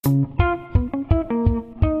Professor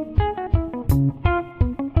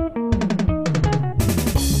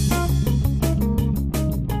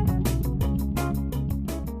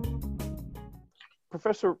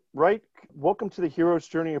Wright, welcome to the Hero's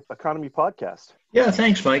Journey of Economy podcast. Yeah,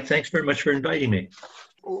 thanks, Mike. Thanks very much for inviting me.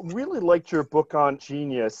 Really liked your book on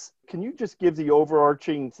genius. Can you just give the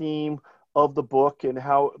overarching theme of the book and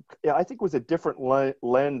how, I think it was a different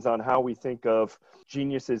lens on how we think of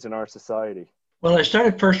geniuses in our society? Well, I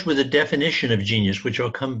started first with a definition of genius, which I'll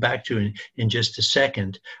come back to in just a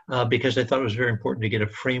second, because I thought it was very important to get a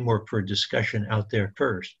framework for a discussion out there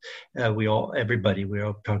first. We all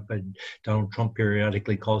talk about Donald Trump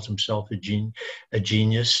periodically calls himself a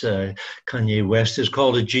genius. Kanye West is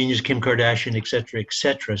called a genius, Kim Kardashian, et cetera, et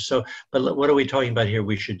cetera. So, but what are we talking about here?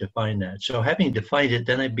 We should define that. So having defined it,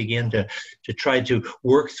 then I began to try to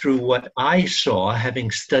work through what I saw, having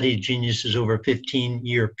studied geniuses over a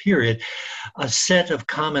 15-year period, a set of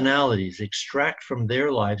commonalities, extract from their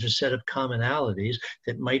lives a set of commonalities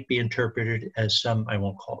that might be interpreted as some, I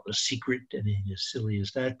won't call it a secret, anything as silly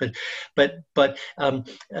as that, but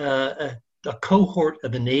a cohort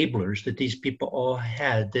of enablers that these people all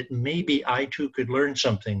had that maybe I too could learn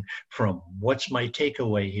something from. What's my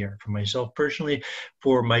takeaway here for myself personally,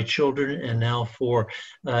 for my children, and now for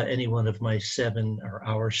any one of my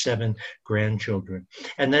our seven grandchildren?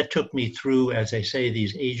 And that took me through, as I say,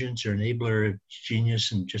 these agents or enabler of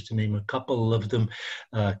genius, and just to name a couple of them: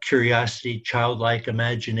 curiosity, childlike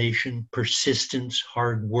imagination, persistence,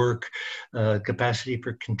 hard work, capacity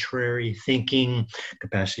for contrary thinking,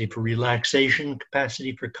 capacity for relaxation,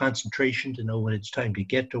 capacity for concentration, to know when it's time to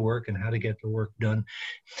get to work and how to get the work done.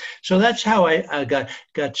 So that's how I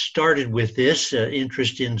got started with this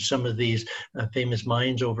interest in some of these famous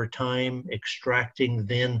minds over time, extracting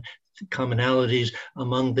then commonalities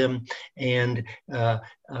among them, and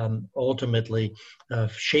ultimately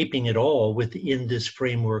shaping it all within this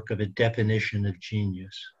framework of a definition of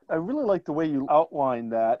genius. I really like the way you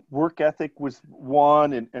outlined that. Work ethic was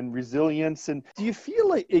one, and resilience. And do you feel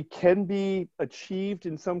like it can be achieved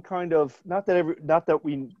in some kind of, not that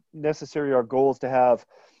we necessarily, our goal is to have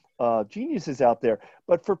geniuses out there,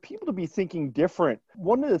 but for people to be thinking different?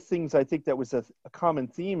 One of the things I think that was a common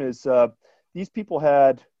theme is these people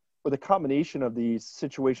had, or the combination of these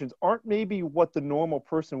situations, aren't maybe what the normal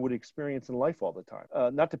person would experience in life all the time.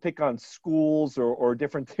 Not to pick on schools or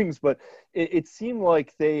different things, but it seemed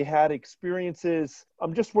like they had experiences.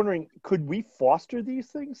 I'm just wondering, could we foster these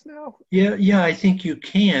things now? Yeah, I think you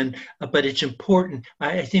can, but it's important.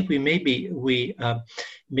 I think we may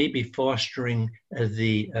be fostering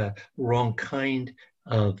the wrong kind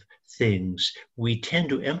of things. We tend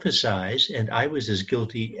to emphasize, and I was as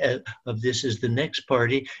guilty of this as the next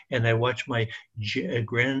party, and I watch my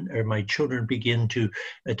children begin to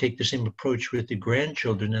take the same approach with the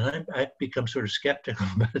grandchildren, and I've become sort of skeptical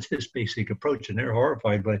about this basic approach, and they're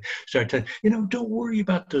horrified when I start telling, don't worry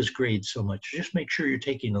about those grades so much. Just make sure you're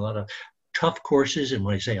taking a lot of tough courses, and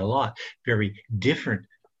when I say a lot, very different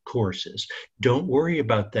courses. Don't worry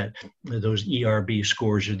about those ERB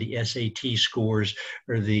scores or the SAT scores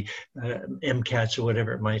or the MCATs or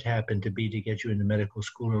whatever it might happen to be to get you into medical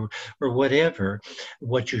school or whatever.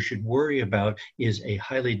 What you should worry about is a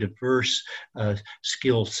highly diverse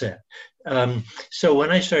skill set. So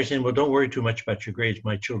when I started saying, well, don't worry too much about your grades,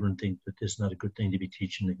 my children think that this is not a good thing to be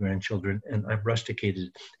teaching the grandchildren, and I've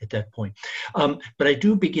rusticated at that point. But I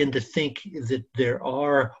do begin to think that there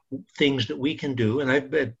are things that we can do, and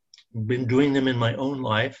I've been doing them in my own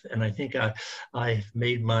life, and I think I've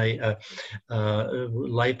made my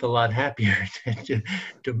life a lot happier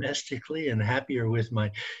domestically, and happier with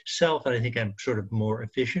myself. And I think I'm sort of more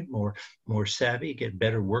efficient, more savvy, get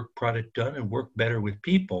better work product done, and work better with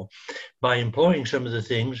people by employing some of the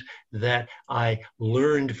things that I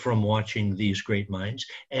learned from watching these great minds,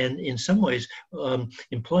 and in some ways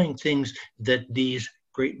employing things that these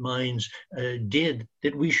great minds did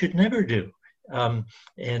that we should never do. The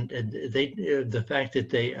fact that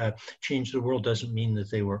they changed the world doesn't mean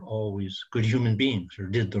that they were always good human beings or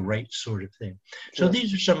did the right sort of thing. So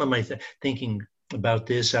these are some of my thinking about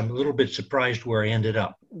this. I'm a little bit surprised where I ended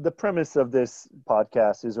up. The premise of this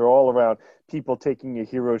podcast is all around people taking a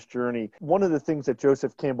hero's journey. One of the things that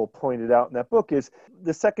Joseph Campbell pointed out in that book is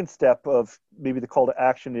the second step of maybe the call to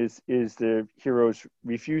action is the heroes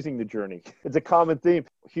refusing the journey. It's a common theme.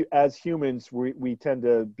 As humans, we tend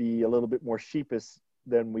to be a little bit more sheepish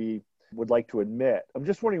than we would like to admit. I'm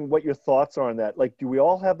just wondering what your thoughts are on that. Like, do we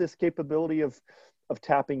all have this capability of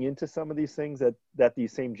tapping into some of these things that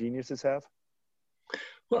these same geniuses have?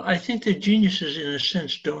 Well, I think that geniuses, in a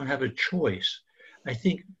sense, don't have a choice. I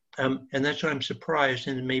think And that's why I'm surprised,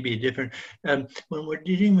 and maybe a different when we're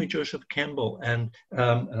dealing with Joseph Campbell, and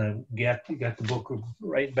I got the book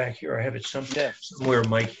right back here. I have it Yeah. somewhere,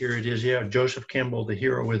 Mike. Here it is. Yeah, Joseph Campbell, The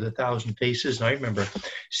Hero with a Thousand Faces. And I remember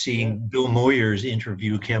seeing Bill Moyers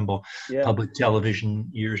interview Campbell, Yeah. public television,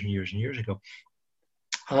 years and years and years ago.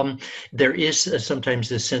 There is sometimes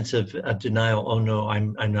this sense of denial. Oh no,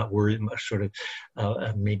 I'm not worthy. Sort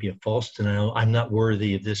of maybe a false denial. I'm not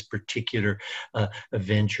worthy of this particular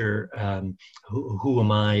venture. Who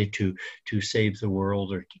am I to save the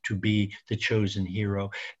world or to be the chosen hero?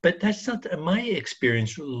 But that's not my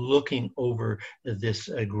experience. Looking over this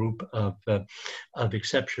group of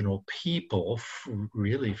exceptional people,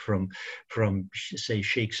 really from say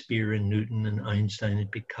Shakespeare and Newton and Einstein and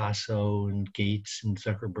Picasso and Gates and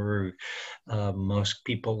Zuckerberg, Musk,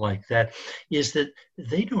 people like that, is that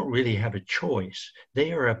they don't really have a choice.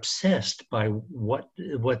 They are obsessed by what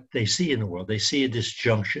they see in the world. They see a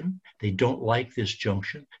disjunction. They don't like this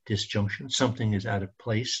disjunction. Something is out of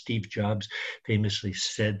place. Steve Jobs famously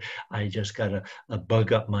said, "I just got a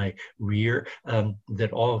bug up my rear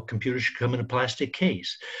that all computers should come in a plastic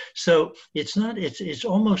case." So it's not. It's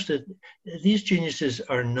almost that these geniuses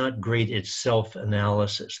are not great at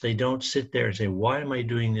self-analysis. They don't sit there and say, "Why am I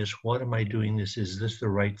doing this? What am I doing this? Is this the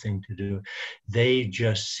right thing to do?" They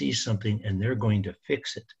just see something and they're going to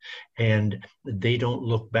fix it. And they don't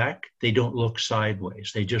look back. They don't look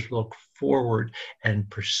sideways. They just look forward and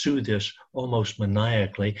pursue this almost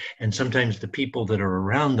maniacally. And sometimes the people that are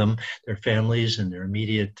around them, their families and their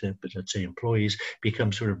immediate, let's say, employees,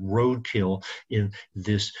 become sort of roadkill in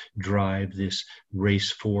this drive, this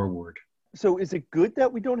race forward. So is it good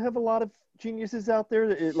that we don't have a lot of geniuses out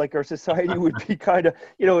there? Like our society would be kind of,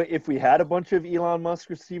 if we had a bunch of Elon Musk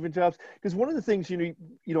or Steve Jobs? Because one of the things,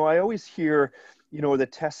 I always hear, the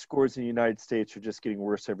test scores in the United States are just getting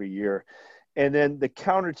worse every year. And then the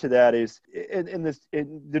counter to that is, in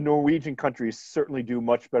the Norwegian countries certainly do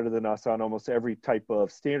much better than us on almost every type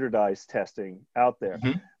of standardized testing out there.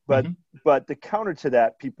 Mm-hmm. But the counter to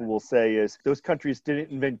that, people will say, is those countries didn't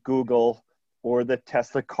invent Google or the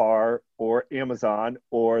Tesla car or Amazon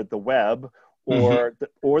or the web or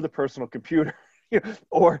the personal computer.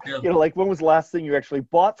 Like when was the last thing you actually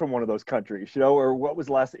bought from one of those countries, or what was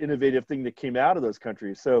the last innovative thing that came out of those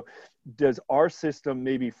countries? So does our system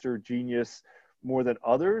maybe for genius more than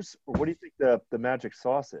others, or what do you think the magic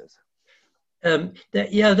sauce is?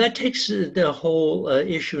 That takes the whole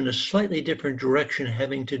issue in a slightly different direction,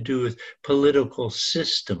 having to do with political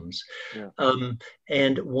systems. Yeah.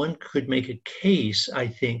 And one could make a case, I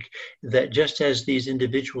think, that just as these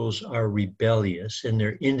individuals are rebellious and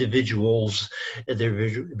they're individuals, they're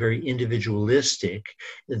very, very individualistic,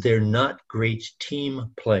 they're not great team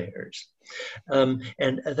players. And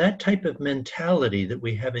that type of mentality that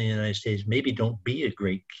we have in the United States, maybe don't be a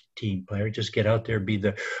great team player, just get out there, be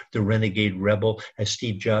the renegade rebel. As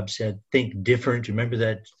Steve Jobs said, think different. Remember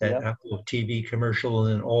that Apple TV commercial,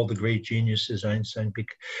 and then all the great geniuses, Einstein,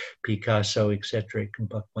 Picasso, etc.,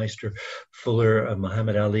 Buckmeister, Fuller,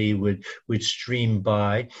 Muhammad Ali would stream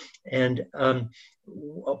by. And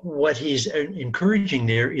what he's encouraging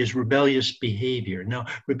there is rebellious behavior. Now,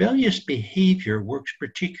 rebellious behavior works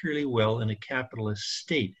particularly well in a capitalist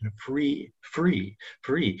state, in a free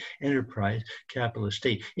enterprise capitalist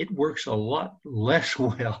state. It works a lot less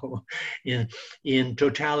well in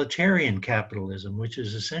totalitarian capitalism, which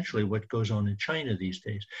is essentially what goes on in China these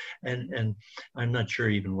days. And I'm not sure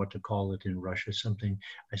even what to call it in Russia, something,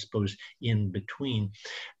 I suppose, in between.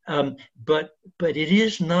 But it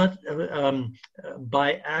is not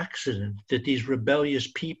by accident that these rebellious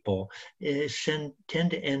people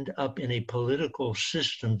tend to end up in a political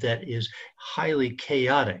system that is highly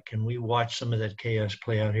chaotic. And we watched some of that chaos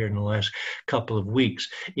play out here in the last couple of weeks.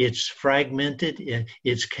 It's fragmented,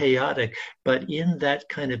 it's chaotic, but in that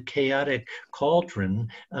kind of chaotic cauldron,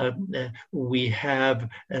 we have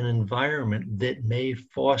an environment that may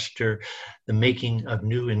foster the making of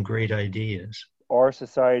new and great ideas. Our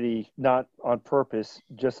society, not on purpose,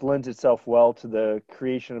 just lends itself well to the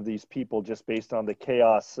creation of these people just based on the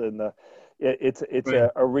chaos and it's right.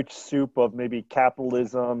 a rich soup of maybe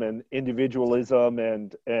capitalism and individualism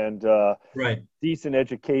and right. decent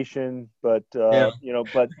education, but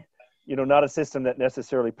not a system that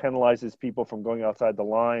necessarily penalizes people from going outside the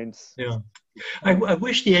lines. Yeah. I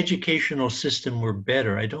wish the educational system were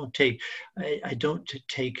better. I don't take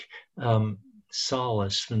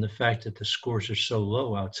solace from the fact that the scores are so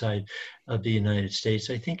low outside of the United States.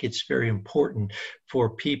 I think it's very important for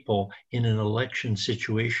people in an election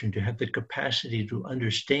situation to have the capacity to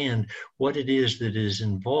understand what it is that is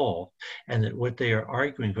involved and that what they are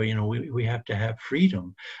arguing for. We have to have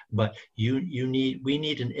freedom, but we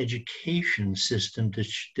need an education system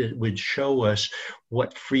that would show us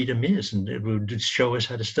what freedom is, and it would show us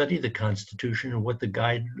how to study the Constitution and what the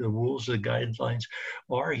rules, the guidelines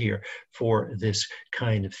are here for this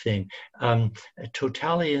kind of thing.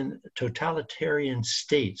 Totalitarian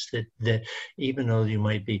states that even though you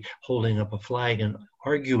might be holding up a flag and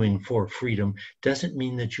arguing for freedom doesn't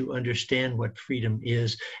mean that you understand what freedom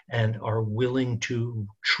is and are willing to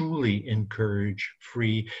truly encourage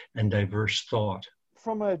free and diverse thought.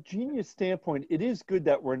 From a genius standpoint, it is good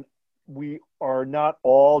that we are not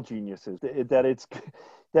all geniuses, that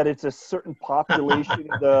it's a certain population.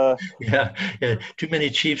 Yeah, too many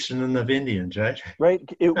chiefs and enough Indians, right? Right.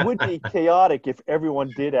 It would be chaotic if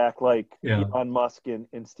everyone did act like Elon Musk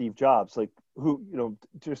and Steve Jobs, like who,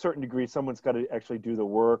 to a certain degree, someone's got to actually do the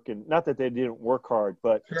work, and not that they didn't work hard,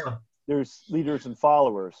 but there's leaders and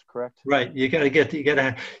followers, correct? Right. You got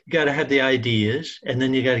to have the ideas, and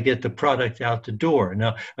then you got to get the product out the door.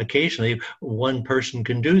 Now, occasionally, one person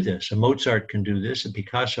can do this. A Mozart can do this. A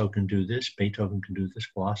Picasso can do this. Beethoven can do this.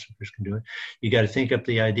 Philosophers can do it. You got to think up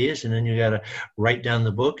the ideas, and then you got to write down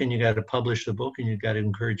the book, and you got to publish the book, and you got to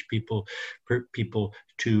encourage people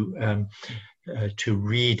to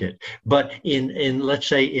read it. But in let's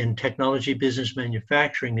say in technology, business,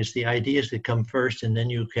 manufacturing, is the ideas that come first, and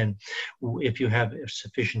then you can, if you have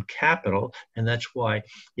sufficient capital, and that's why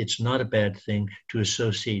it's not a bad thing to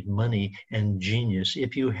associate money and genius.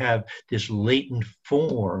 If you have this latent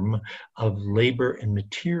form of labor and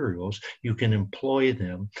materials, you can employ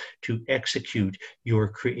them to execute your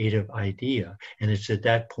creative idea. And it's at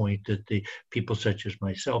that point that the people such as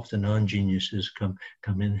myself, the non-geniuses, come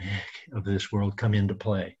in of this world, come into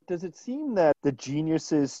play. Does it seem that the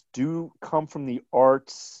geniuses do come from the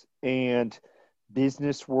arts and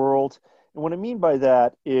business world? And what I mean by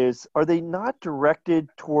that is, are they not directed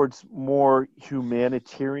towards more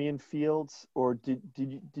humanitarian fields, or did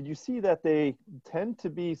you see that they tend to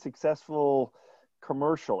be successful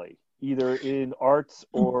commercially, either in arts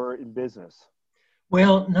or in business?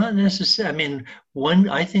 Well, not necessarily. I mean,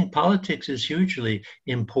 I think politics is hugely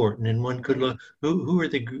important, and one could look who are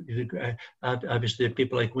obviously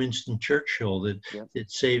people like Winston Churchill that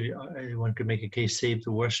saved. One could make a case saved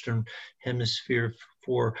the Western Hemisphere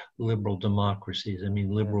for liberal democracies. I mean,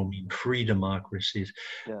 liberal mean free democracies.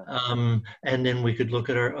 Yeah. And then we could look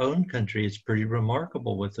at our own country. It's pretty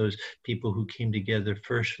remarkable with those people who came together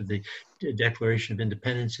first for the Declaration of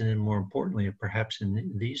Independence, and then more importantly, perhaps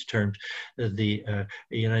in these terms, the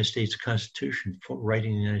United States Constitution, for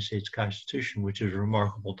writing the United States Constitution, which is a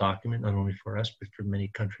remarkable document, not only for us, but for many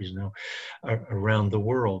countries now around the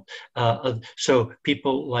world. So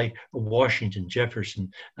people like Washington,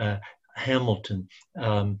 Jefferson, Hamilton,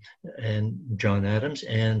 and John Adams,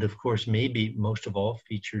 and of course, maybe most of all,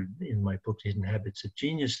 featured in my book, Hidden Habits of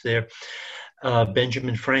Genius, there,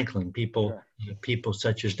 Benjamin Franklin, people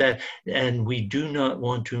such as that. And we do not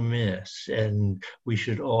want to miss, and we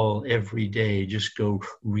should all every day just go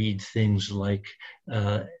read things like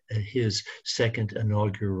his second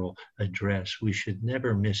inaugural address. We should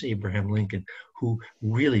never miss Abraham Lincoln, who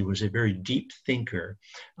really was a very deep thinker,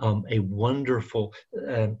 a wonderful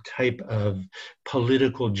type of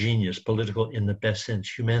political genius, political in the best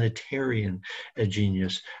sense, humanitarian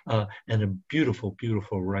genius, and a beautiful,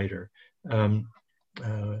 beautiful writer. And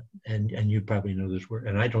you probably know this word,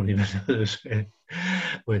 and I don't even know this.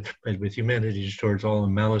 with humanities towards all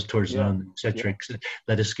and malice towards none, etc.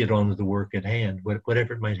 Let us get on with the work at hand,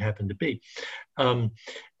 whatever it might happen to be.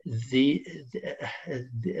 These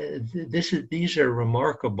are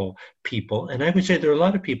remarkable people, and I would say there are a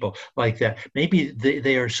lot of people like that. Maybe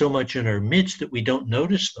they are so much in our midst that we don't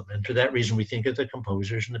notice them, and for that reason we think of the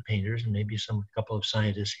composers and the painters, and maybe a couple of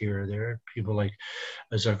scientists here or there, people like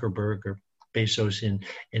Zuckerberg or Bezos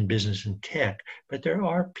in business and tech. But there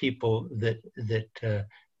are people that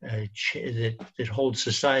hold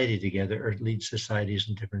society together or lead societies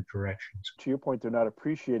in different directions. To your point, they're not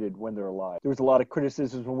appreciated when they're alive. There was a lot of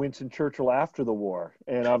criticism from Winston Churchill after the war,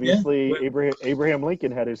 and obviously Abraham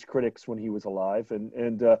Lincoln had his critics when he was alive.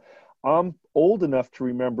 And I'm old enough to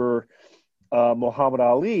remember Muhammad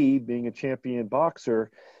Ali being a champion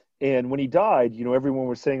boxer. And when he died, everyone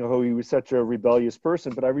was saying, oh, he was such a rebellious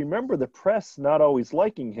person. But I remember the press not always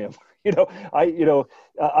liking him.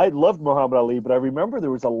 I loved Muhammad Ali, but I remember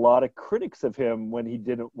there was a lot of critics of him when he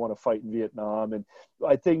didn't want to fight in Vietnam. And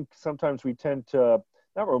I think sometimes we tend to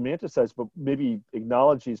not romanticize, but maybe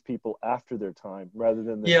acknowledge these people after their time rather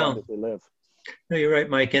than the time Yeah. that they live. No, you're right,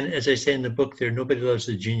 Mike. And as I say in the book there, nobody loves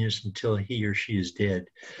a genius until he or she is dead.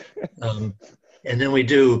 Um, and then we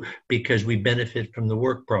do, because we benefit from the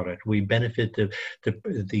work product. We benefit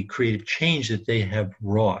the creative change that they have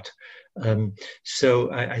wrought.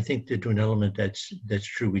 So I think that to an element that's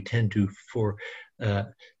true. We tend to uh,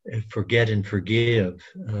 forget and forgive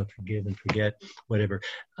and forget, whatever.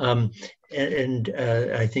 And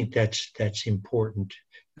I think that's important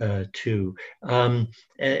too.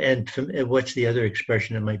 And what's the other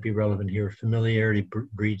expression that might be relevant here? Familiarity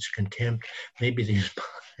breeds contempt. Maybe these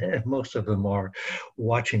most of them are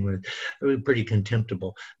watching with pretty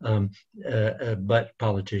contemptible, but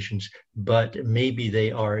politicians. But maybe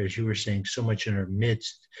they are, as you were saying, so much in our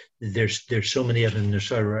midst. There's so many of them. They're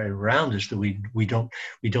sort of right around us that we don't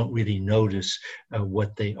really notice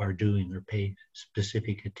what they are doing or pay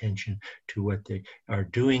specific attention to what they are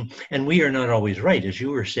doing. And we are not always right, as you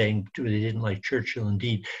were saying. They didn't like Churchill.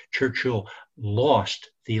 Indeed, Churchill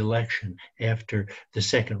lost the election after the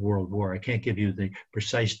Second World War. I can't give you the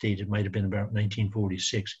precise date. It might have been about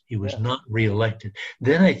 1946. He was not reelected.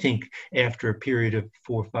 Then I think after a period of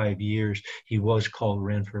 4 or 5 years, he was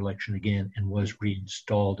ran for election again and was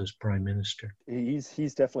reinstalled as prime minister.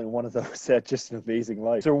 He's definitely one of those that just an amazing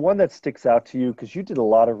life. Is there one that sticks out to you? Because you did a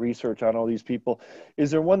lot of research on all these people.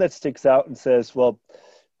 Is there one that sticks out and says, well,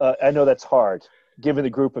 I know that's hard, given the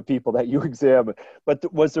group of people that you examine,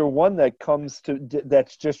 but was there one that comes to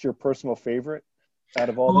that's just your personal favorite out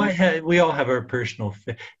of all these? We all have our personal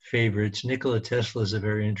favorites. Nikola Tesla is a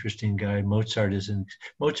very interesting guy. Mozart was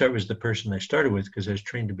the person I started with because I was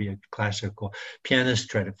trained to be a classical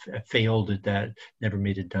pianist. Failed at that. Never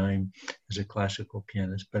made a dime as a classical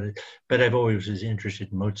pianist. But I've always was interested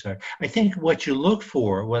in Mozart. I think what you look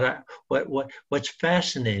for, what's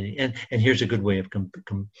fascinating, and here's a good way of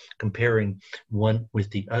comparing one with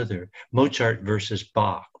the other: Mozart versus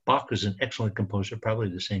Bach. Bach is an excellent composer, probably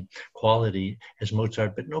the same quality as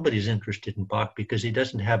Mozart, but nobody's interested in Bach because he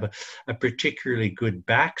doesn't have a particularly good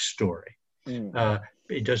backstory.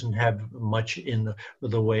 It doesn't have much in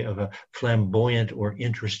the way of a flamboyant or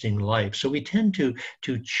interesting life. So we tend to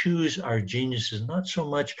choose our geniuses not so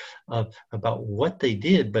much about what they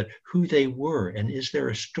did, but who they were, and is there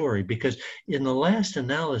a story? Because in the last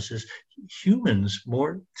analysis, humans,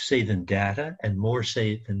 more say than data and more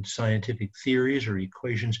say than scientific theories or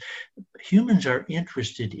equations, humans are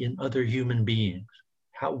interested in other human beings.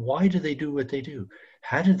 Why do they do what they do?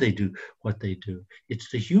 How did they do what they do?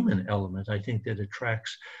 It's the human element, I think, that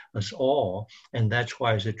attracts us all. And that's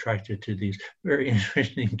why I was attracted to these very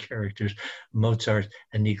interesting characters, Mozart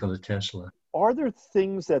and Nikola Tesla. Are there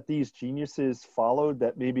things that these geniuses followed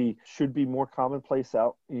that maybe should be more commonplace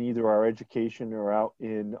out in either our education or out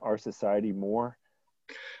in our society more?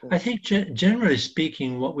 I think generally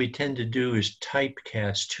speaking, what we tend to do is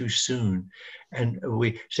typecast too soon. And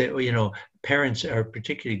we say, well, parents are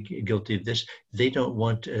particularly guilty of this. They don't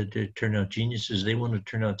want to turn out geniuses. They want to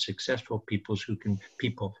turn out successful children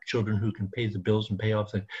who can pay the bills and pay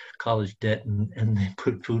off the college debt and they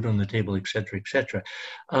put food on the table, et cetera, et cetera.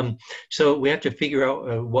 So we have to figure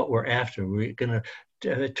out what we're after. We're going to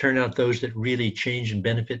turn out those that really change and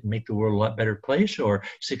benefit and make the world a lot better place, or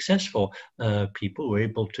successful people who are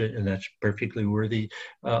able to, and that's perfectly worthy.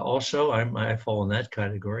 Also, I fall in that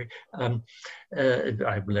category.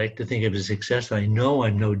 I like to think of as success. I know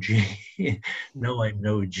I'm no genius.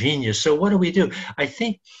 So what do? I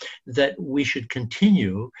think that we should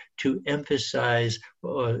continue to emphasize,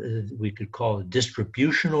 we could call it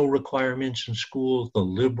distributional requirements in schools, the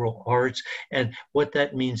liberal arts. And what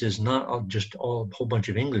that means is not just a whole bunch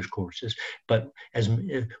of English courses, but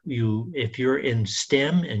if you're in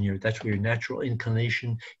STEM and that's where your natural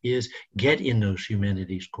inclination is, get in those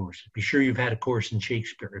humanities courses. Be sure you've had a course in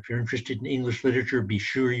Shakespeare. If you're interested in English literature, be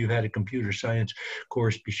sure you've had a computer science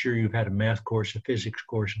course. Be sure you've had a math course, a physics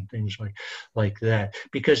course, and things like that.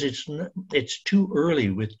 Because it's too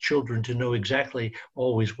early with children to know exactly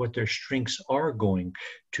always what their strengths are going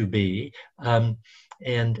to be. And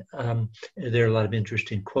there are a lot of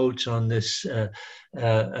interesting quotes on this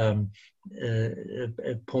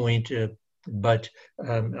point. But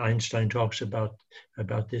Einstein talks about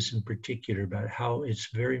this in particular, about how it's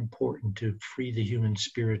very important to free the human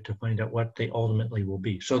spirit to find out what they ultimately will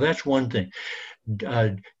be. So that's one thing. uh,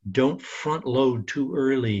 don't front load too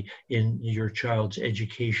early in your child's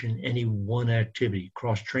education any one activity.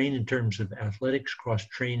 Cross train in terms of athletics, cross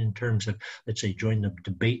train in terms of, let's say, join the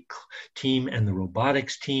debate team and the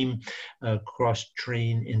robotics team, cross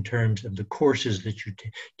train in terms of the courses that you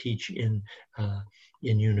teach in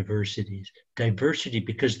universities. Diversity,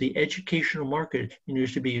 because the educational market,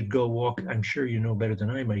 used to be you'd go walk, I'm sure you know better than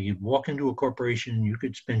I might, you'd walk into a corporation and you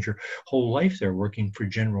could spend your whole life there working for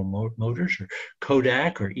General Motors or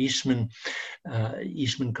Kodak or Eastman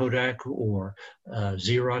Kodak or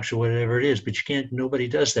Xerox or whatever it is, but nobody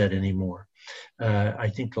does that anymore. I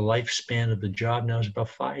think the lifespan of the job now is about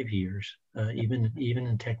 5 years, even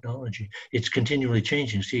in technology. It's continually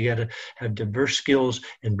changing. So you got to have diverse skills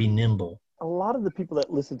and be nimble. A lot of the people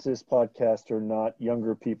that listen to this podcast are not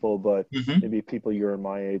younger people, but maybe people your and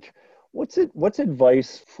my age. What's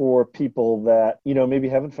advice for people that, maybe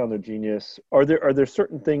haven't found their genius? Are there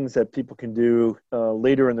certain things that people can do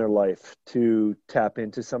later in their life to tap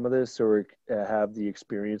into some of this or have the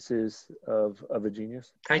experiences of a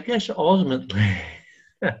genius? I guess ultimately,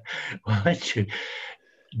 I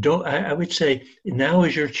would say now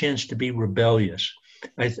is your chance to be rebellious.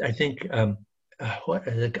 I think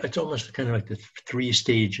it's almost kind of like the 3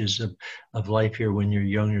 stages of life here. When you're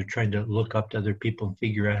young, you're trying to look up to other people and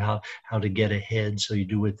figure out how to get ahead, so you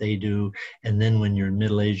do what they do. And then when you're in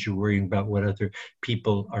middle age, you're worrying about what other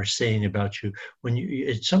people are saying about you. When you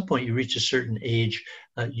at some point you reach a certain age,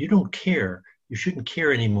 you don't care. You shouldn't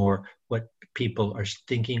care anymore what people are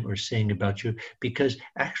thinking or saying about you, because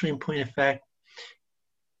actually, in point of fact,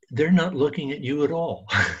 they're not looking at you at all.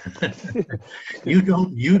 You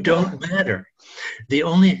don't matter. The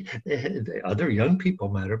other young people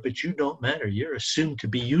matter, but you don't matter. You're assumed to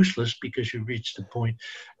be useless because you've reached a point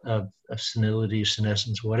of senility,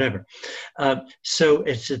 senescence, whatever. So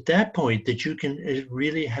it's at that point that you can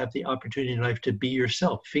really have the opportunity in life to be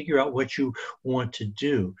yourself, figure out what you want to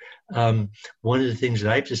do. One of the things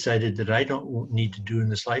that I've decided that I don't need to do in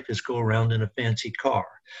this life is go around in a fancy car.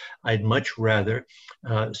 I'd much rather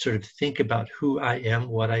sort of think about who I am,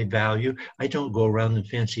 what I value. I don't go around in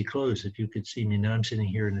fancy clothes. If you could see me now, I'm sitting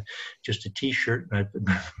here in just a T-shirt, and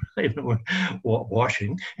I've been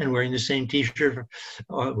washing and wearing the same T-shirt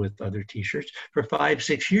with other T-shirts for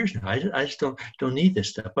 5-6 years now. I just don't need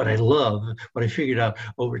this stuff. But I love, what I figured out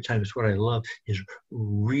over time is what I love is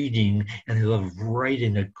reading, and I love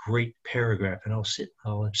writing a great paragraph, and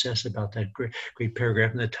I'll obsess about that great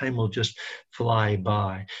paragraph, and the time will just fly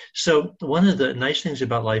by. So one of the nice things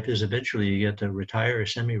about life is eventually you get to retire or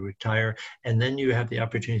semi-retire, and then you have the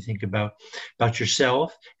opportunity to think about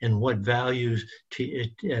yourself and what values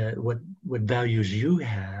what values you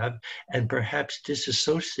have, and perhaps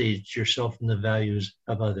disassociate yourself from the values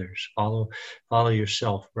of others. Follow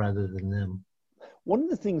yourself rather than them. One of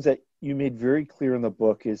the things that you made very clear in the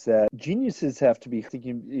book is that geniuses have to be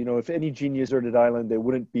thinking, if any genius deserted island,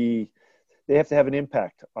 they have to have an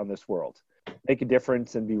impact on this world, make a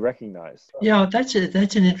difference, and be recognized. Yeah, that's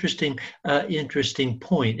an interesting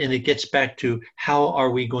point, and it gets back to how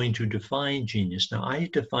are we going to define genius? Now, I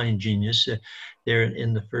define genius there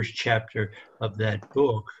in the first chapter of that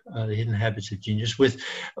book, The Hidden Habits of Genius,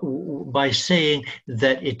 by saying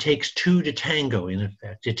that it takes 2 to tango. In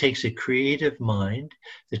effect, it takes a creative mind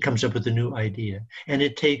that comes up with a new idea, and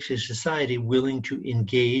it takes a society willing to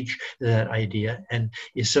engage that idea and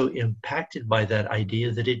is so impacted by that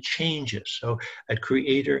idea that it changes. So a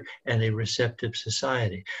creator and a receptive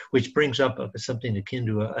society, which brings up something akin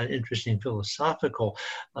to an interesting philosophical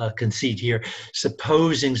conceit here.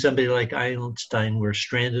 Supposing somebody like Einstein were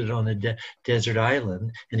stranded on a desert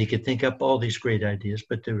island, and he could think up all these great ideas,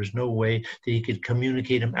 but there was no way that he could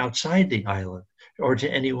communicate them outside the island or to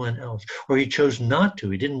anyone else, or he chose not to,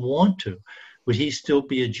 he didn't want to. Would he still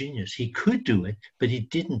be a genius? He could do it, but he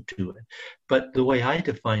didn't do it. But the way I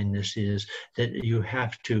define this is that you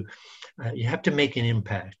have to make an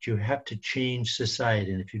impact. You have to change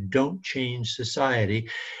society. And if you don't change society,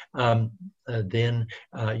 then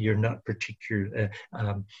you're not particular.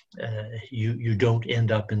 You don't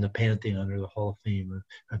end up in the pantheon or the Hall of Fame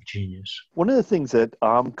of genius. One of the things that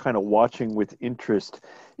I'm kind of watching with interest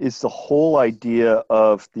is the whole idea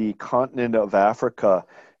of the continent of Africa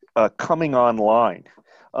coming online.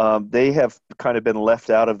 They have kind of been left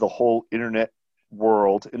out of the whole internet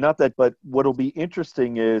world. And not that, but what'll be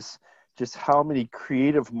interesting is just how many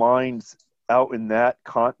creative minds out in that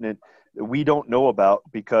continent that we don't know about,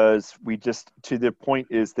 because we just, to the point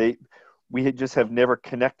is we just have never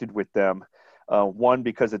connected with them. one,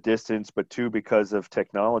 because of distance, but two, because of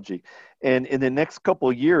technology. And in the next couple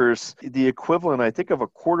of years, the equivalent, I think, of a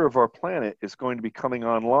quarter of our planet is going to be coming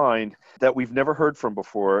online that we've never heard from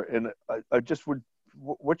before. And I just would,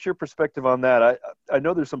 what's your perspective on that? I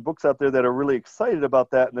know there's some books out there that are really excited about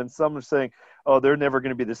that, and then some are saying, oh, they're never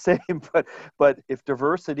going to be the same. But if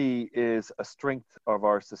diversity is a strength of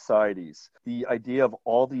our societies, the idea of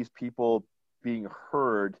all these people being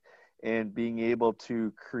heard and being able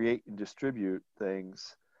to create and distribute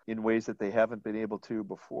things in ways that they haven't been able to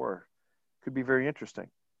before could be very interesting.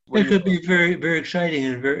 It could be very, very exciting,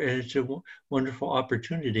 and it's a wonderful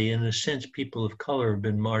opportunity. In a sense, people of color have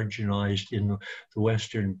been marginalized in the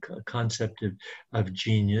Western concept of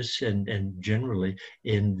genius, and generally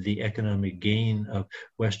in the economic gain of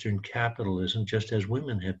Western capitalism, just as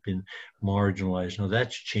women have been marginalized. Now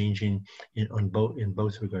that's changing in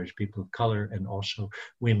both regards, people of color and also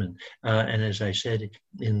women. And as I said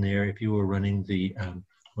in there, if you were running the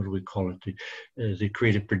what do we call it? The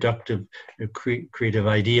creative productive, creative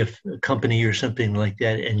idea company or something like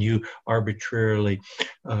that, and you arbitrarily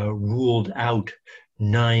ruled out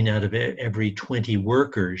 9 out of every 20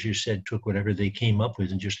 workers, you said, took whatever they came up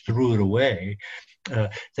with and just threw it away.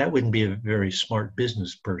 That wouldn't be a very smart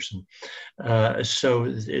business person.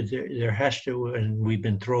 So there has to, and we've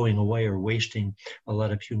been throwing away or wasting a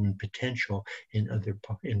lot of human potential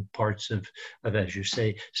in parts of, as you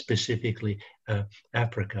say, specifically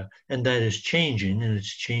Africa. And that is changing, and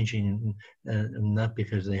it's changing not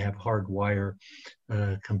because they have hardwire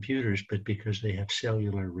computers, but because they have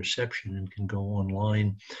cellular reception and can go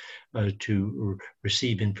online to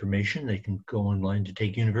receive information. They can go online to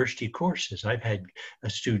take university courses. I've had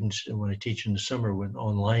students, when I teach in the summer, went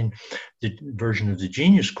online the version of the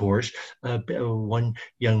Genius course. One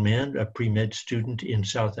young man, a pre-med student in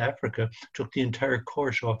South Africa, took the entire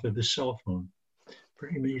course off of his cell phone.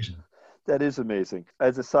 Pretty amazing. That is amazing.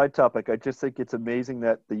 As a side topic, I just think it's amazing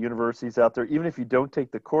that the universities out there, even if you don't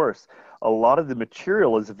take the course, a lot of the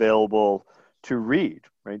material is available to read,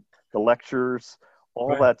 right? The lectures,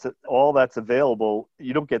 all that's available.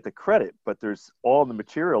 You don't get the credit, but there's all the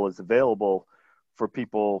material is available for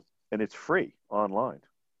people, and it's free online.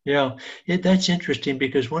 Yeah, that's interesting,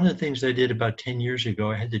 because one of the things I did about 10 years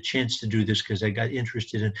ago, I had the chance to do this because I got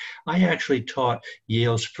interested in, I actually taught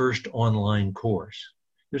Yale's first online course.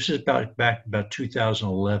 This is back about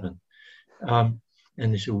 2011.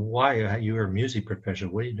 And they said, why? You were a music professor.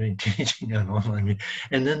 What are you doing teaching on online?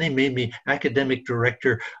 And then they made me academic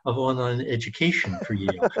director of online education for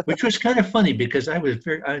Yale, which was kind of funny because I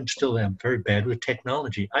still am very bad with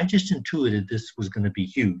technology. I just intuited this was going to be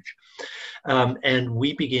huge. And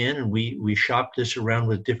we began, and we shopped this around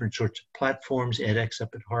with different sorts of platforms, edX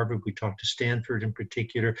up at Harvard. We talked to Stanford in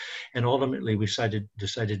particular. And ultimately, we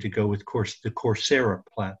decided to go with the Coursera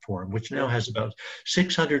platform, which now has about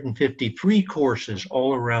 650 free courses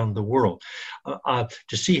all around the world.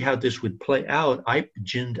 To see how this would play out, I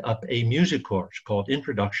ginned up a music course called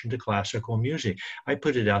Introduction to Classical Music. I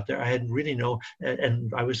put it out there. I had really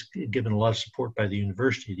and I was given a lot of support by the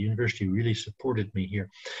university. The university really supported me here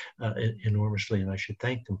enormously, and I should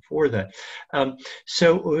thank them for that.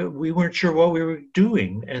 So we weren't sure what we were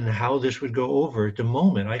doing and how this would go over. At the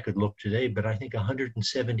moment, I could look today, but I think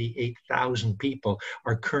 178,000 people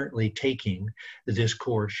are currently taking this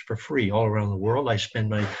course for free all around the world. I spent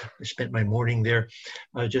my morning there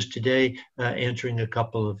just today answering a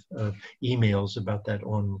couple of emails about that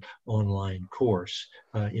online course,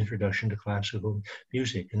 Introduction to Classical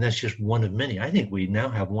Music. And that's just one of many. I think we now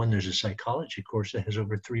have one. There's a psychology course that has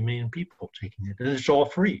over 3 million people taking it, and it's all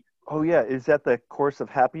free. Oh yeah, is that the course of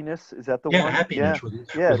happiness? Is that the one? Yeah, happiness with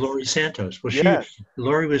Laurie Santos. Well,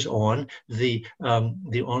 Laurie was on the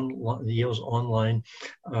Yale's online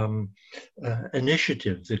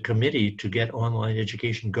initiative, the committee to get online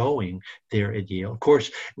education going there at Yale. Of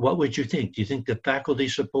course, what would you think? Do you think the faculty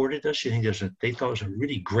supported us? Do you think they thought it was a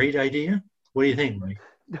really great idea? What do you think, Mike?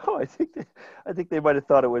 No, I think they might have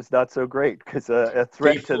thought it was not so great, because a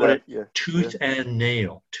threat to that. Tooth and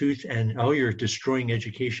nail, you're destroying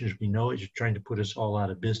education as we know it. You're trying to put us all out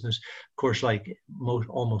of business. Of course, like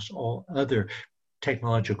almost all other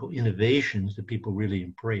technological innovations that people really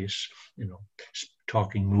embrace,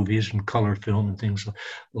 talking movies and color film and things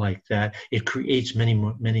like that, it creates many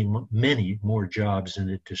more jobs than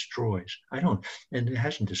it destroys. And it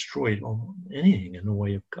hasn't destroyed anything in the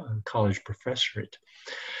way of college professorate.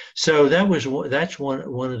 So that's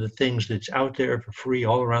one of the things that's out there for free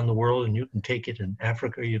all around the world, and you can take it in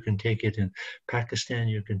Africa, you can take it in Pakistan,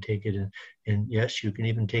 you can take it in yes, you can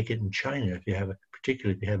even take it in China if you have a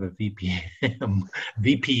particularly if you have a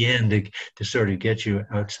VPN to sort of get you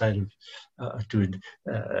outside of to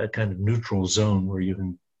a kind of neutral zone where you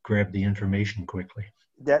can grab the information quickly.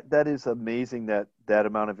 That is amazing that that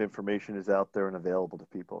amount of information is out there and available to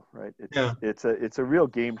people, right? Yeah. It's a real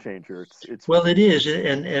game changer. It's Well, it is,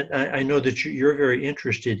 and I know that you're very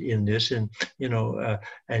interested in this, and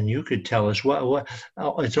and you could tell us what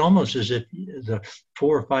it's almost as if the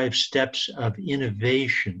 4 or 5 steps of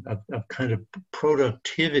innovation, of kind of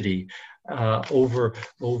productivity over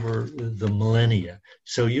the millennia.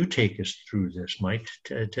 So you take us through this, Mike,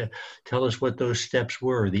 to tell us what those steps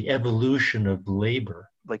were, the evolution of labor.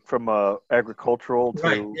 like from agricultural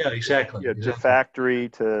Right. to Yeah. Exactly. to Exactly. factory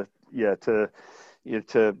to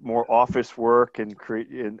to more office work and create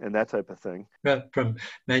and that type of thing. From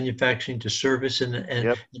manufacturing to service, and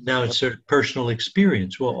Yep. now it's Yep. sort of personal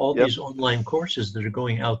experience. Well, all Yep. these online courses that are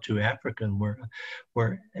going out to Africa and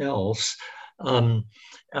where else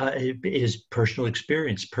is personal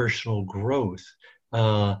experience, personal growth,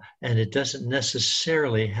 and it doesn't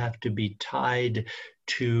necessarily have to be tied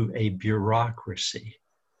to a bureaucracy.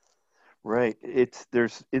 Right. It's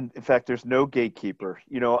there's in fact there's no gatekeeper.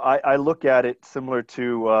 I look at it similar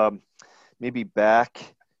to maybe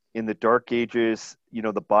back in the Dark Ages.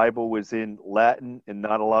 The Bible was in Latin, and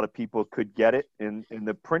not a lot of people could get it. And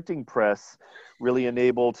the printing press really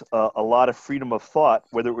enabled a lot of freedom of thought,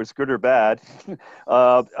 whether it was good or bad.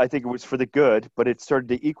 I think it was for the good, but it started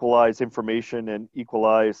to equalize information and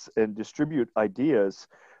equalize and distribute ideas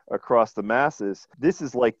across the masses. This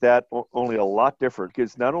is like that, only a lot different,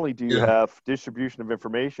 because not only do you Yeah. have distribution of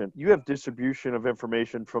information, you have distribution of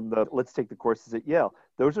information from let's take the courses at Yale.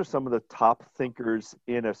 Those are some of the top thinkers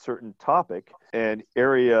in a certain topic and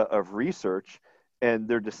area of research, and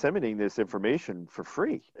they're disseminating this information for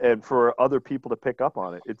free and for other people to pick up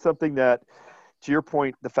on it. It's something that, to your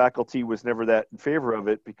point, the faculty was never that in favor of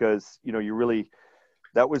it, because you really,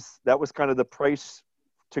 that was kind of the price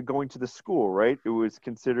to going to the school, right? It was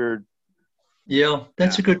considered. Yeah,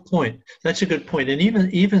 that's a good point. That's a good point. And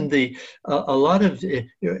even the a lot of,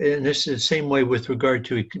 and this is the same way with regard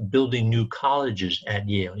to building new colleges at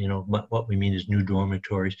Yale. What we mean is new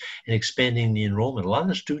dormitories and expanding the enrollment. A lot of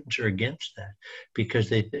the students are against that because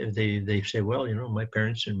they say, well, my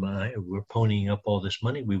parents and we're ponying up all this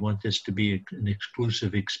money. We want this to be an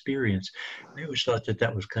exclusive experience. I always thought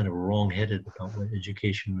that was kind of wrong-headed about what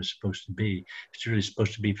education was supposed to be. It's really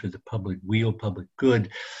supposed to be for the public weal, public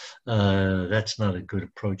good. That's not a good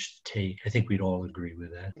approach to take. I think we'd all agree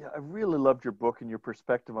with that. Yeah, I really loved your book and your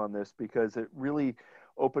perspective on this, because it really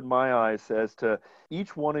opened my eyes as to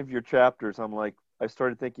each one of your chapters. I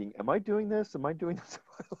started thinking, am I doing this? Am I doing this in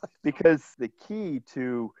my life? Because the key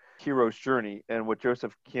to Hero's Journey and what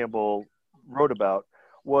Joseph Campbell wrote about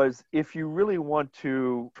was, if you really want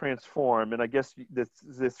to transform, and I guess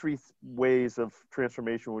the 3 ways of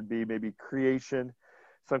transformation would be maybe creation,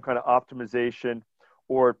 some kind of optimization,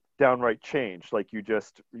 or downright change, like you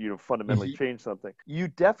just fundamentally change something. You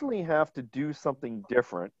definitely have to do something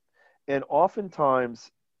different, and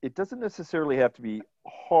oftentimes it doesn't necessarily have to be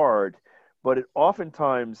hard, but it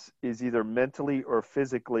oftentimes is either mentally or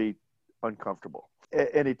physically uncomfortable,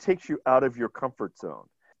 and it takes you out of your comfort zone.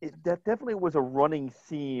 That definitely was a running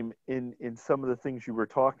theme in some of the things you were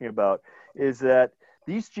talking about, is that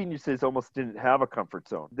these geniuses almost didn't have a comfort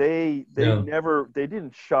zone. They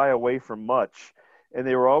didn't shy away from much. And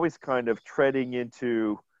they were always kind of treading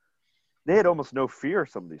into, they had almost no fear,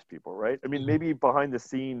 some of these people, right? I mean, maybe behind the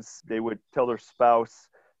scenes, they would tell their spouse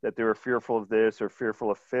that they were fearful of this or fearful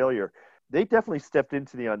of failure. They definitely stepped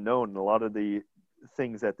into the unknown in a lot of the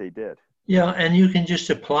things that they did. Yeah, and you can just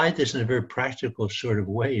apply this in a very practical sort of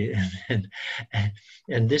way.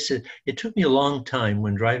 And this is, it took me a long time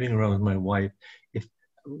when driving around with my wife.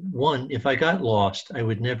 If I got lost, I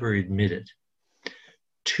would never admit it.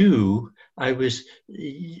 2, I was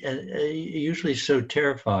usually so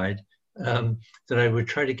terrified that I would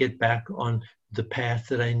try to get back on the path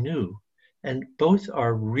that I knew. And both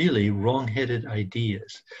are really wrong-headed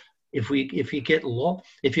ideas. If you get lost,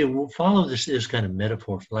 if you follow this kind of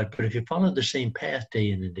metaphor for life, but if you follow the same path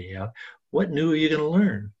day in and day out, what new are you going to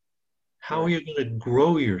learn? How are you going to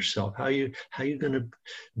grow yourself? How are you going to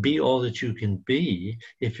be all that you can be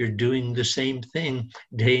if you're doing the same thing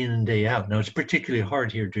day in and day out? Now, it's particularly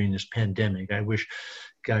hard here during this pandemic. I wish,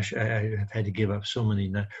 gosh, I have had to give up so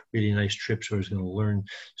many really nice trips where I was going to learn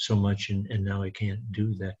so much, and now I can't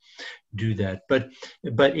do that. But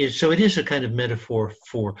so it is a kind of metaphor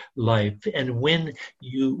for life. And when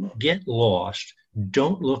you get lost,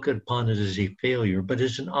 don't look upon it as a failure, but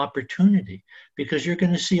as an opportunity, because you're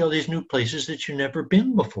going to see all these new places that you've never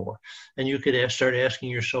been before. And you could start asking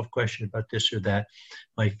yourself questions about this or that.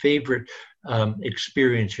 My favorite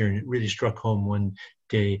experience here, and it really struck home one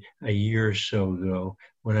day a year or so ago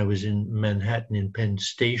when I was in Manhattan in Penn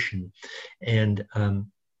Station. And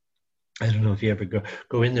I don't know if you ever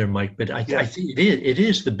go in there, Mike, but I think it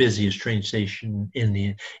is the busiest train station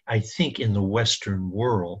I think in the Western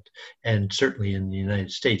world, and certainly in the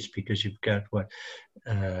United States, because you've got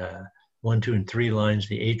 1, 2, and 3 lines,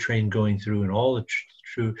 the A train going through, and all the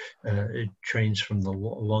trains from the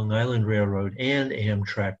Long Island Railroad and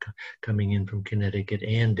Amtrak coming in from Connecticut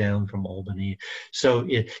and down from Albany. So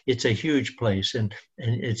it's a huge place, and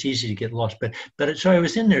it's easy to get lost. But so I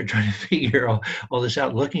was in there trying to figure all this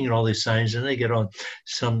out, looking at all these signs, and I get on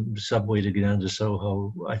some subway to go down to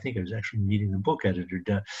Soho. I think I was actually meeting the book editor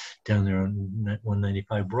down there on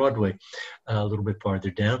 195 Broadway, a little bit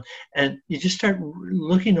farther down. And you just start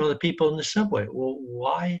looking at all the people in the subway. Well,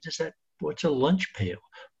 why does that? What's a lunch pail?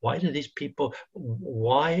 Why do these people?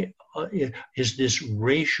 Why is this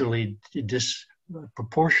racially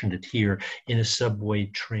disproportionate here in a subway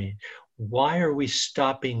train? Why are we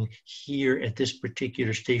stopping here at this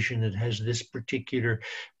particular station that has this particular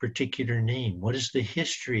name? What is the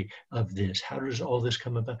history of this? How does all this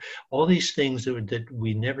come about? All these things that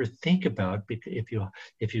we never think about, because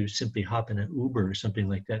if you simply hop in an Uber or something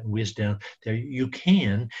like that and whiz down there, you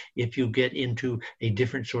can, if you get into a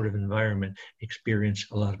different sort of environment, experience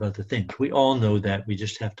a lot of other things. We all know that. We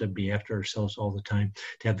just have to be after ourselves all the time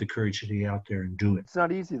to have the courage to get out there and do it. It's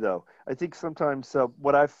not easy, though. I think sometimes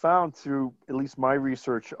what I've found through at least my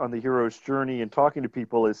research on the hero's journey and talking to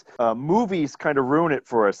people is movies kind of ruin it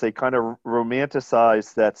for us. They kind of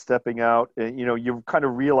romanticize that stepping out, and you kind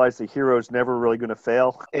of realize the hero's never really going to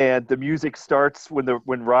fail. And the music starts when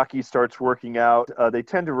Rocky starts working out. They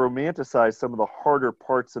tend to romanticize some of the harder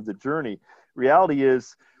parts of the journey. Reality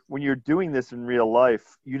is, when you're doing this in real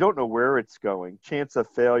life, you don't know where it's going. Chance of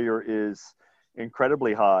failure is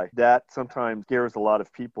incredibly high. That sometimes scares a lot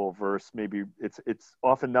of people, versus maybe it's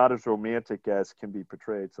often not as romantic as can be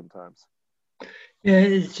portrayed sometimes. Yeah,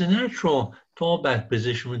 it's a natural fallback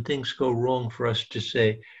position when things go wrong for us to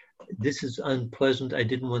say, this is unpleasant. I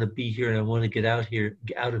didn't want to be here, and I want to get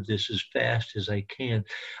out of this as fast as I can.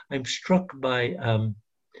 I'm struck by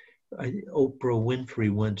Oprah Winfrey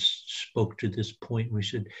once spoke to this point. We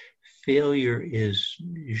said, failure is,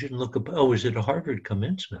 you shouldn't look up, is it a Harvard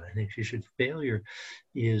commencement? I think she said, failure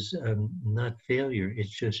is not failure. It's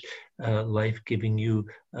just life giving you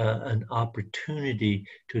an opportunity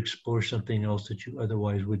to explore something else that you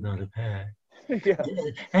otherwise would not have had. Yeah.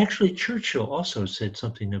 Actually, Churchill also said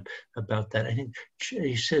something about that. I think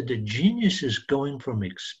he said that genius is going from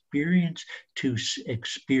experience to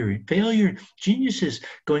experience. Genius is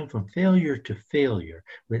going from failure to failure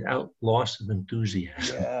without loss of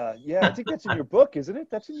enthusiasm. Yeah. I think that's in your book, isn't it?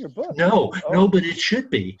 That's in your book. No, but it should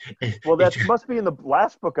be. Well, that must be in the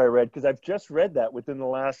last book I read, because I've just read that within the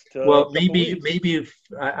last. Maybe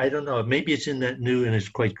I don't know. Maybe it's in that new, and it's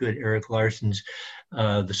quite good, Eric Larson's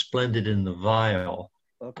The Splendid and the Vile.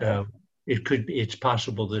 Okay. It's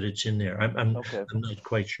possible that it's in there. I'm not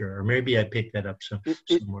quite sure. Or maybe I picked that up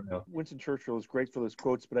somewhere else. Winston Churchill is great for those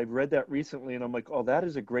quotes, but I've read that recently and I'm like, oh, that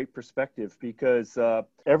is a great perspective, because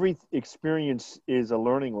every experience is a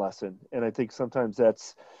learning lesson. And I think sometimes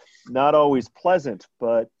that's not always pleasant,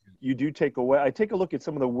 but you do take away. I take a look at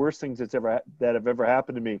some of the worst things that have ever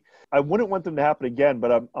happened to me. I wouldn't want them to happen again,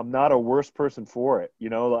 but I'm not a worse person for it.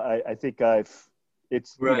 I think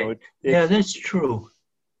it's right. That's true.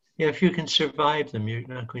 Yeah, if you can survive them, you're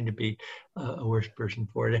not going to be a worse person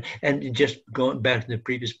for it. And just going back to the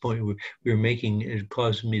previous point we were making, it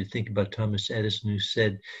caused me to think about Thomas Edison, who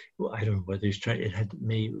said, well, I don't know whether it had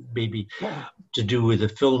maybe to do with the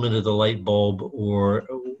filament of the light bulb or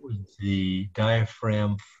the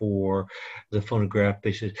diaphragm for the phonograph.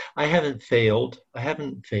 He said, I haven't failed.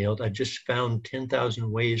 I've just found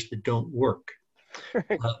 10,000 ways that don't work.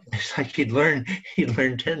 It's like he'd learned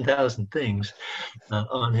 10,000 things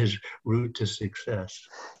on his route to success.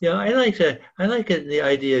 Yeah, I like the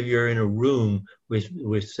idea of you're in a room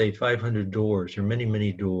with say 500 doors or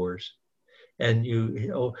many doors, and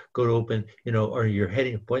you go to open, or you're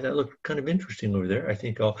heading, boy, that looked kind of interesting over there. I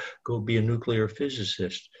think I'll go be a nuclear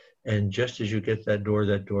physicist. And just as you get that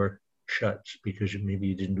door shuts because maybe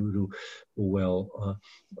you didn't do well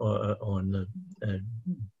on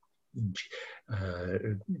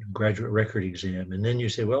graduate record exam, and then you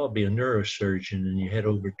say, well, I'll be a neurosurgeon, and you head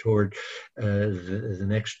over toward the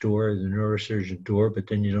next door, the neurosurgeon door, but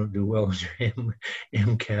then you don't do well in your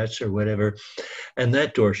MCATs or whatever, and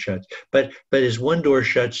that door shuts. But as one door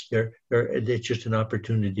shuts, it's just an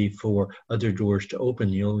opportunity for other doors to open.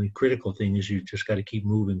 The only critical thing is you just got to keep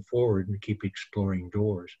moving forward and keep exploring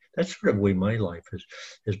doors. That's sort of the way my life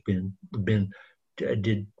has been. I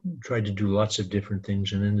tried to do lots of different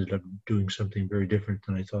things and ended up doing something very different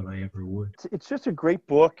than I thought I ever would. It's just a great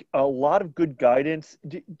book, a lot of good guidance.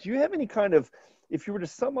 Do you have any kind of, if you were to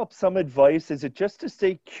sum up some advice, is it just to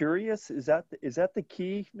stay curious? Is that the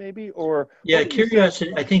key maybe? Or yeah,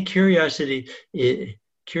 curiosity. I think curiosity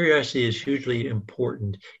is hugely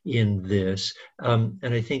important in this. And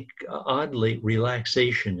I think oddly,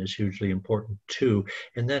 relaxation is hugely important too.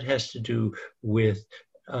 And that has to do with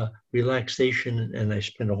relaxation, and I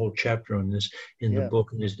spend a whole chapter on this in the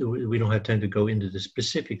book, and we don't have time to go into the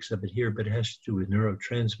specifics of it here, but it has to do with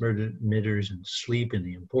neurotransmitters and sleep and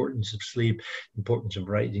the importance of sleep, importance of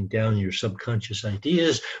writing down your subconscious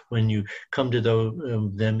ideas when you come to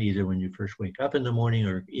them, either when you first wake up in the morning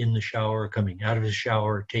or in the shower, coming out of the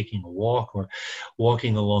shower, taking a walk, or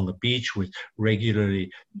walking along a beach with regularly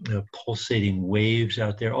pulsating waves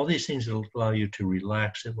out there. All these things that will allow you to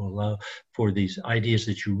relax, that will allow for these ideas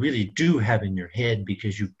that you really do have in your head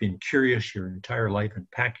because you've been curious your entire life and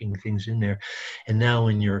packing things in there. And now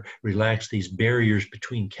when you're relaxed, these barriers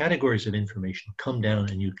between categories of information come down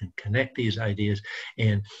and you can connect these ideas,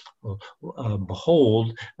 and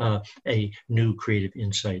behold, a new creative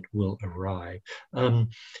insight will arrive.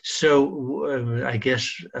 So I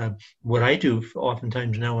guess what I do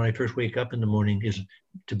oftentimes now when I first wake up in the morning is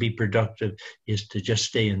to be productive is to just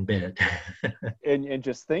stay in bed. and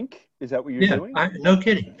just think? Is that what you're doing? No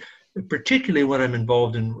kidding. Particularly when I'm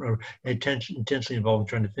involved in, or intensely involved in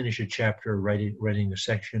trying to finish a chapter, or writing a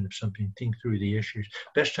section of something, think through the issues.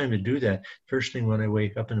 Best time to do that, first thing when I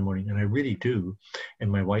wake up in the morning, and I really do, and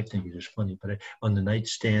my wife thinks it's funny, but on the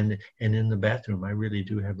nightstand and in the bathroom, I really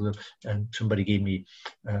do have and somebody gave me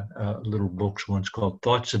little books once called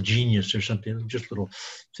Thoughts of Genius or something, just little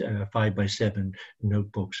 5x7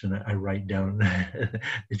 notebooks, and I write down,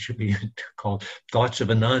 it should be called Thoughts of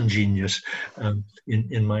a Non-Genius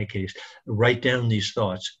in my case. Write down these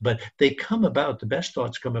thoughts, but they come about, the best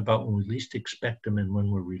thoughts come about when we least expect them and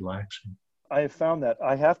when we're relaxing. I have found that.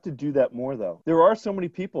 I have to do that more, though. There are so many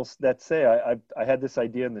people that say, I had this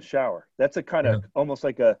idea in the shower. That's a kind of almost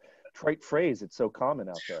like a trite phrase. It's so common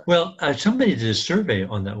out there. Well, somebody did a survey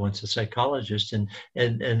on that once, a psychologist, and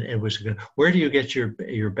it was, where do you get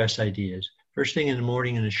your best ideas? First thing in the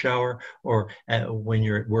morning in the shower, or when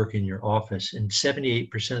you're at work in your office? And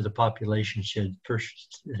 78% of the population said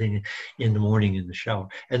first thing in the morning in the shower.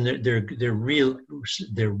 And they're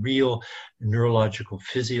real neurological,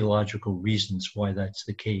 physiological reasons why that's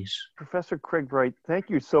the case. Professor Craig Wright, thank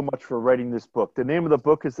you so much for writing this book. The name of the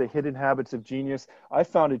book is The Hidden Habits of Genius. I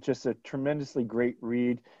found it just a tremendously great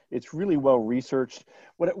read. It's really well researched.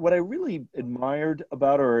 What I really admired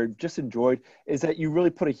about, or just enjoyed, is that you really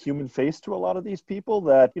put a human face to a lot of these people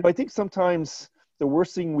that, I think sometimes the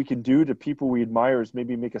worst thing we can do to people we admire is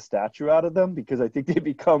maybe make a statue out of them, because I think they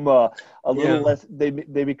become a little less, they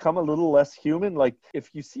become a little less human. Like if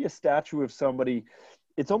you see a statue of somebody,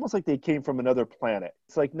 it's almost like they came from another planet.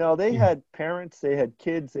 It's like, no, they had parents, they had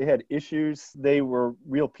kids, they had issues. They were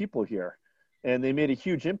real people here. And they made a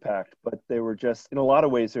huge impact, but they were just, in a lot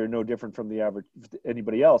of ways, they're no different from the average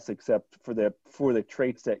anybody else, except for the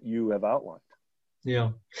traits that you have outlined.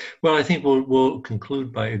 Yeah. Well, I think we'll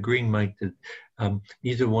conclude by agreeing, Mike, that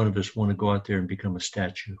neither one of us want to go out there and become a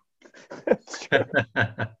statue. That's true.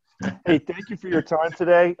 Hey, thank you for your time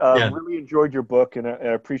today. Really enjoyed your book, and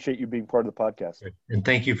I appreciate you being part of the podcast. And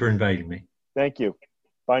thank you for inviting me. Thank you.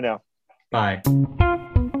 Bye now. Bye.